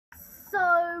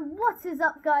What is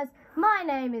up, guys? My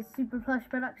name is Super Plush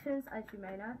Productions, as you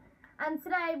may know, and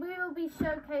today we will be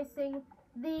showcasing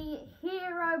the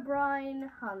Herobrine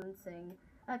hunting.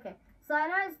 Okay, so I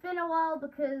know it's been a while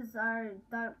because I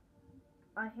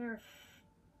hear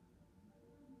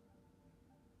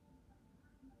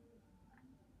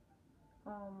a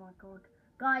oh my god.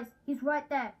 Guys, he's right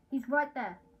there. He's right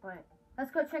there. Wait, let's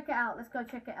go check it out. Let's go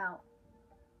check it out.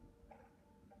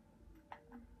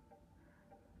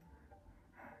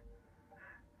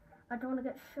 I don't want to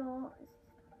get shot.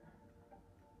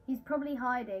 He's probably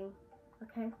hiding.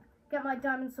 Okay. Get my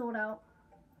diamond sword out.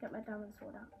 Get my diamond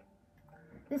sword out.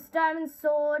 This diamond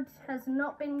sword has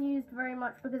not been used very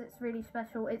much because it's really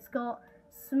special. It's got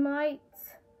Smite,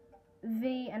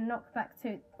 V, and Knockback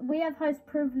 2. We have host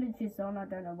privileges on. I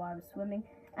don't know why I was swimming.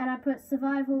 And I put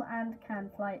survival and can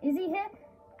fly. Is he here?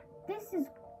 This is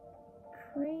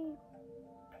creepy.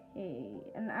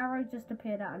 An arrow just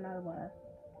appeared out of nowhere.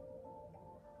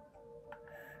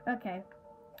 Okay.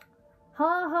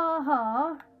 Ha ha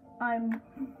ha.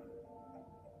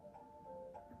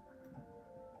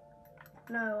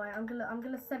 No way, I'm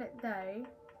gonna set it day.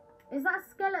 Is that a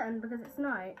skeleton because it's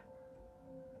night?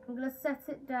 I'm gonna set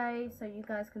it day so you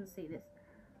guys can see this.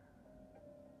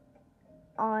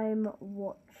 I'm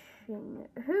watching.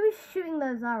 Who is shooting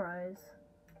those arrows?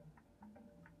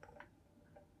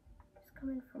 It's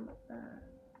coming from up there.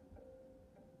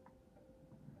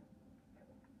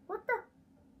 What the?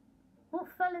 What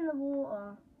fell in the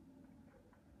water?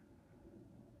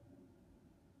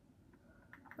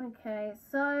 Okay,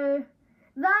 so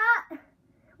that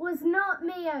was not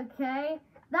me, okay?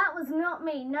 That was not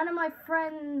me. None of my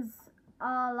friends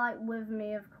are like with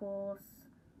me, of course.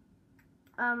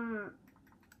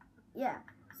 Yeah.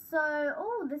 So,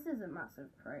 oh, this is a massive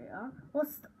crater.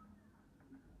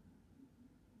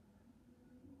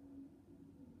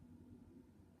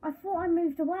 I thought I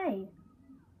moved away.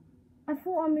 I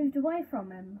thought I moved away from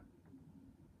him.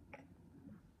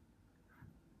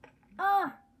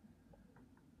 Ah!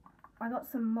 I got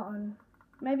some mutton.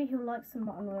 Maybe he'll like some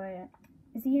mutton where I am.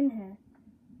 Is he in here?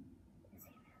 Is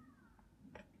he in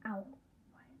here? Ow.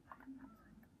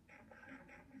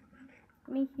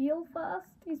 Let me heal first.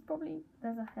 He's probably...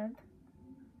 There's a head.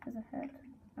 There's a head.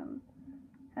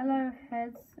 Hello,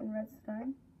 heads in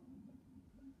redstone.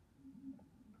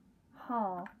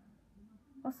 Ha.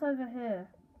 What's over here?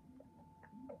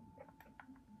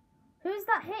 Who's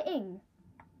that hitting?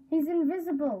 He's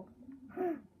invisible.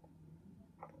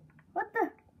 What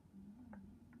the?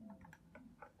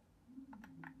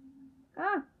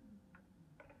 Ah.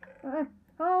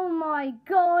 Oh my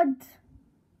god.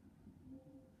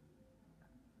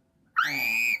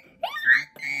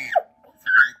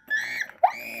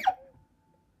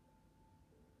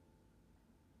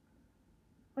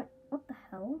 Wait, what the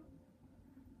hell?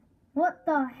 What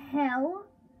the hell?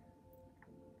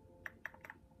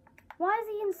 Why is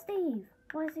he in Steve?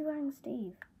 Why is he wearing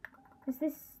Steve? Is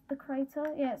this the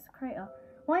crater? Yeah, it's the crater.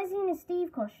 Why is he in a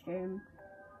Steve costume?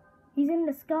 He's in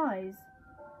disguise.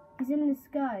 He's in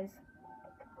disguise.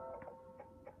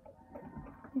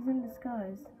 He's in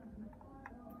disguise.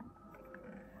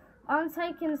 I'm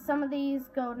taking some of these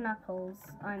golden apples.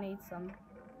 I need some.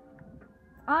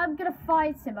 I'm gonna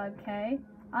fight him, okay?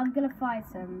 I'm gonna fight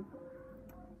him.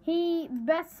 He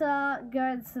better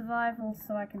go in survival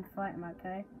so I can fight him,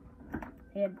 okay?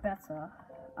 He had better.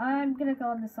 I'm gonna go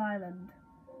on this island.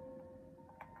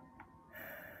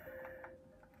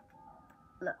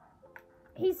 Look.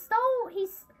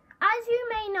 As you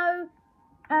may know,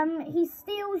 he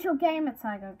steals your gamer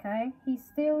tag, okay? He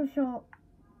steals your...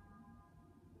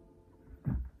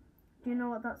 Do you know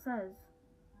what that says?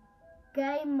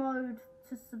 Game mode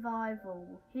to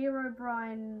survival.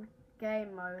 Herobrine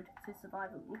game mode to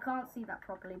survival. You can't see that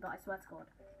properly, but I swear to God.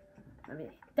 Let me...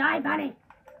 Die, bunny!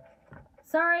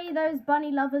 Sorry, those bunny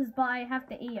lovers, but I have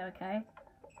to eat, okay?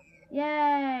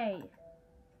 Yay!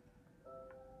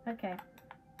 Okay.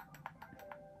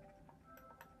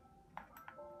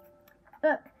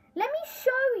 Look, let me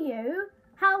show you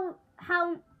how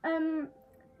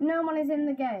no one is in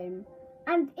the game.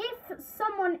 And if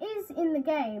someone is in the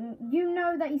game, you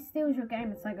know that he steals your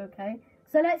gamer tag, okay?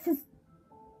 So let's just...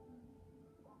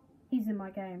 He's in my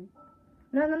game.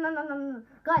 No.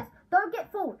 Guys, don't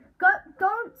get fooled.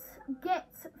 Don't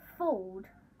get fooled.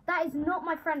 That is not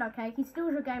my friend, okay? He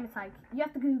steals your gamer tag. You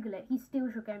have to Google it. He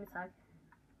steals your gamer tag.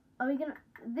 Are we gonna...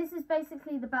 This is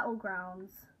basically the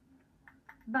battlegrounds.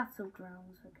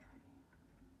 Battlegrounds, okay.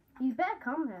 You better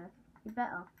come here. You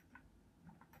better.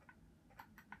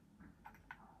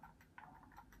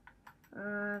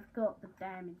 I've got the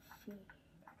damage shit.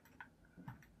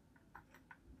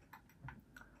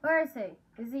 Where is he?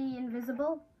 Is he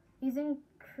invisible? He's in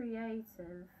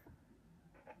creative.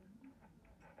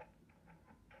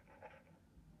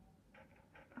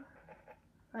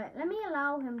 Right, let me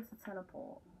allow him to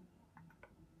teleport.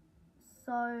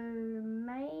 So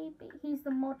maybe he's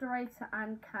the moderator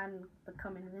and can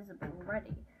become invisible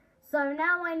already. So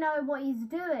now I know what he's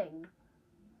doing.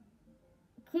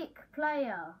 Kick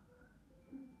player.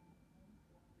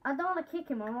 I don't want to kick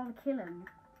him, I want to kill him.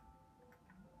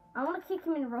 I want to kick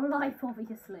him in real life,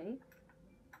 obviously.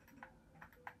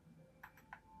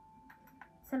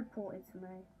 Teleported to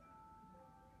me.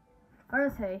 Where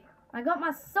is he? I got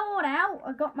my sword out.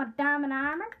 I got my diamond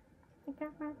armor. I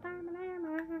got my diamond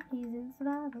armor. He's in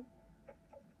survival.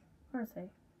 Where is he?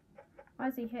 Why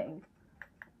is he hitting?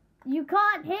 You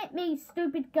can't hit me,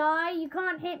 stupid guy. You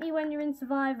can't hit me when you're in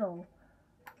survival.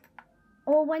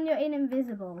 Or when you're in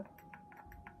invisible.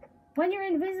 When you're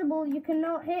invisible, you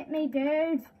cannot hit me,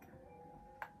 dude.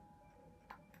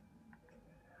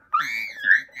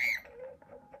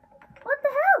 What the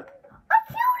hell? I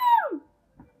killed him!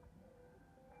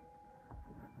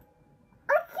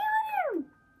 I killed him!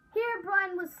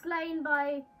 Herobrine was slain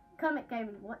by Comet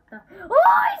Gaming. What the?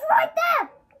 Oh, he's right there!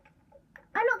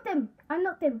 I knocked him. I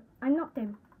knocked him. I knocked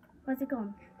him. Where's he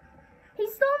gone? He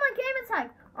stole my game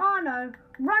attack. Oh no.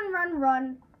 Run, run,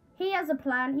 run. He has a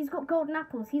plan. He's got golden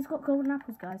apples. He's got golden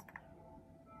apples, guys.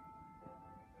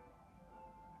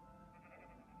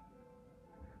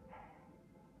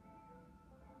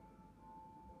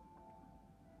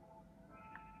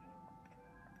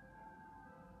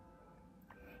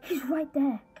 He's right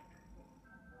there.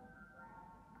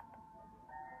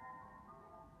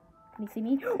 Can you see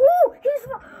me? Oh,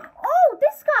 oh,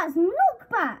 this guy's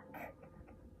knockback.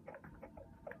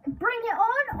 Bring it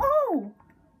on. Oh,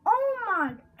 oh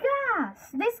my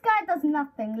gosh. This guy does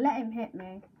nothing. Let him hit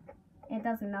me. It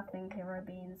does nothing, Hero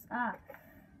Beans. Ah,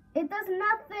 it does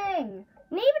nothing.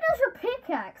 Neither does your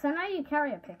pickaxe. I know you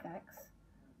carry a pickaxe.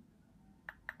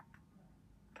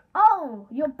 Oh,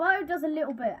 your bow does a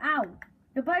little bit. Ow.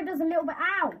 Your bow does a little bit.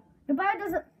 Ow. Your bow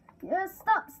does a...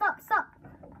 stop, stop, stop.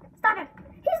 Stop it.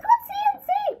 He's got TNT.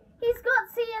 He's got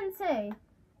TNT.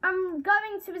 I'm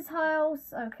going to his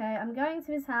house. Okay, I'm going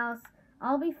to his house.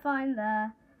 I'll be fine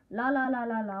there. La la la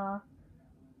la la.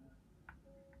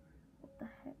 What the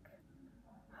heck?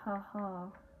 Ha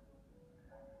ha.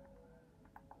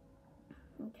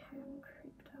 Okay, I'm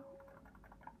creeped out.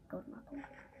 God, knuckle.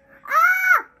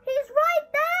 Ah! He's right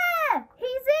there!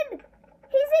 He's in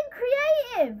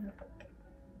creative!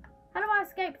 How do I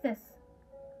escape this?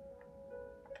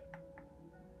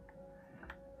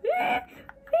 He's right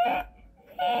there!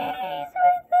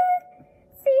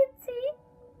 TNT!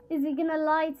 Is he gonna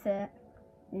light it?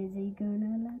 Is he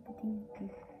gonna light the TNT?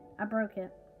 I broke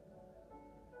it.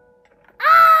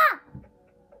 Ah!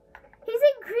 He's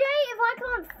in creative! I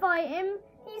can't fight him!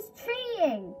 He's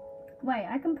cheating! Wait,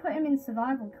 I can put him in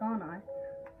survival, can't I?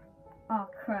 Oh,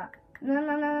 crap. No, no,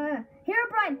 no, no, no.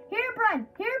 Herobrine! Herobrine!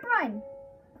 Herobrine!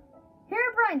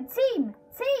 Herobrine! Team!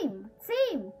 Team!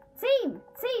 Team! Team!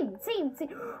 Team! Team! Team!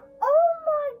 Oh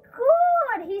my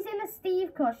god! He's in a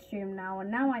Steve costume now,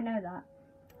 and now I know that.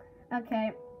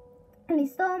 Okay. And he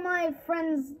stole my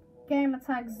friend's game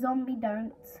attack, Zombie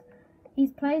Don't.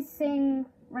 He's placing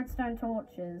redstone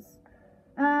torches.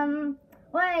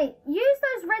 Wait, use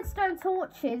those redstone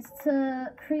torches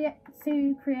to create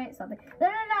something. No,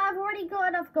 no, no, I've already got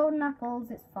enough golden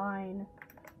apples, it's fine.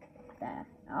 There.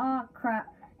 Oh,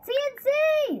 crap.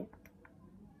 TNT!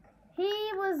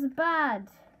 He was bad.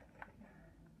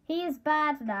 He is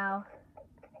bad now.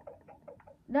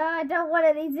 No, I don't want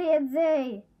any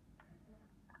TNT.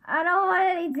 I don't want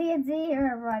any TNT,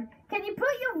 Herobrine. Can you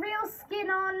put your real skin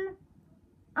on?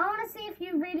 I want to see if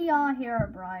you really are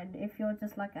Herobrine, if you're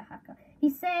just like a hacker.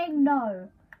 He's saying no.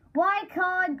 Why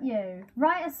can't you?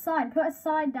 Write a sign. Put a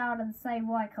sign down and say,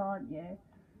 why can't you?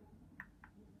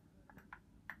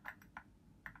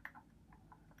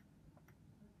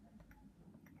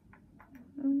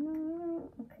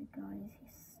 Okay, guys.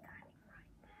 He's standing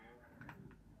right there.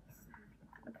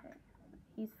 Okay.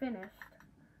 He's finished.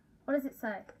 What does it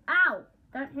say? Ow!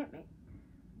 Don't hit me.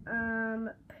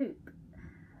 Poop.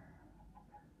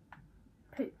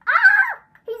 Poop. Ah!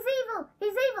 He's evil!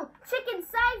 He's evil! Chicken,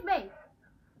 save me!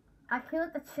 I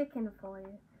killed the chicken for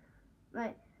you.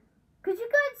 Right. Could you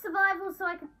go in survival so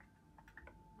I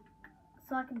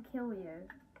can kill you?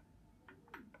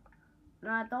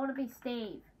 No, I don't want to be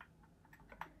Steve.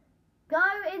 Go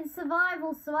in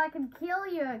survival so I can kill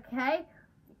you, okay?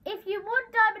 If you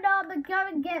want diamond armor, go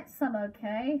and get some,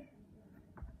 okay?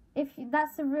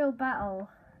 That's a real battle.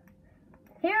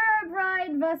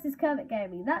 Herobrine versus Kermit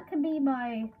Gaming. That could be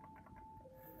my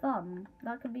thumb.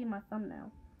 That could be my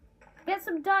thumbnail. Get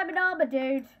some diamond armor,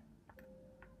 dude.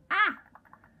 Ah!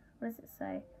 What does it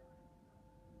say?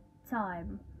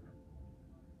 Time.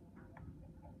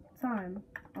 Time.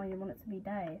 Oh, you want it to be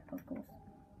day, of course.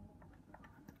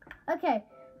 Okay.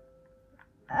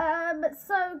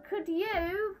 So could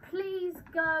you please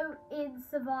go in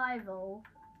survival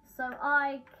so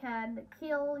I can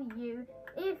kill you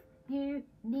if you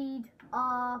need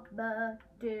armor,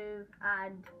 do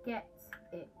and get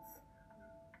it.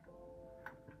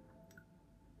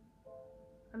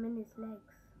 I'm in his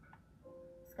legs.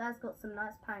 This guy's got some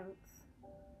nice pants.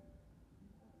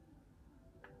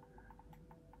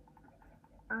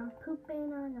 I'm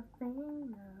pooping on your finger.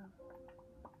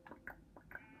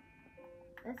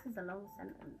 This is a long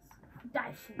sentence.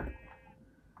 Die sheep.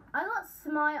 I got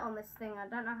smite on this thing. I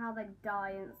don't know how they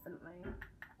die instantly.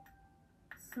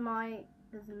 Smite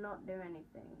does not do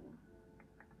anything.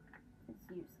 It's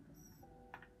useless.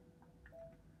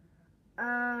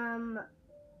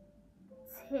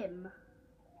 Tim.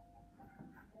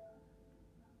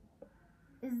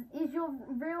 Is your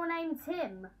real name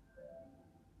Tim?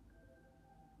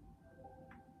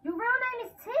 Your real name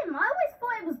is Tim. I always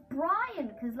thought it was Brian,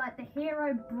 because like the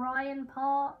Herobrine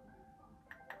part.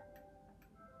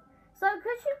 So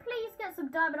could you please get some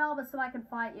diamond armor so I can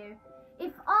fight you?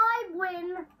 If I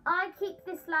win, I keep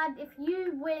this land. If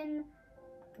you win,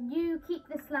 you keep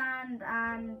this land,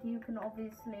 and you can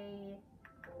obviously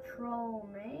troll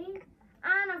me.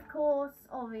 And of course,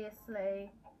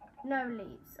 obviously, no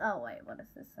leaves. Oh wait, what does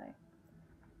this say?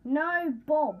 No,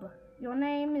 Bob. Your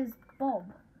name is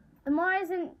Bob. And why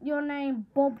isn't your name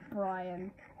Bob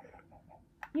Brian?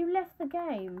 You left the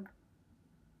game.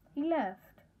 He left.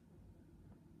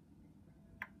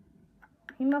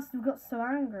 He must have got so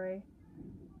angry.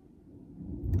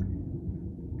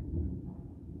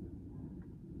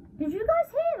 Did you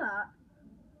guys hear that?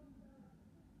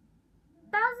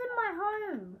 That was in my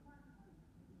home.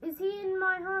 Is he in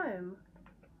my home?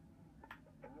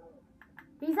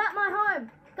 He's at my home.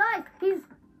 Guys,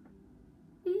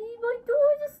 my door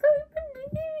just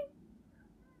opened.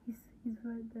 He's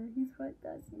right there. He's right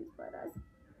there. He's right there.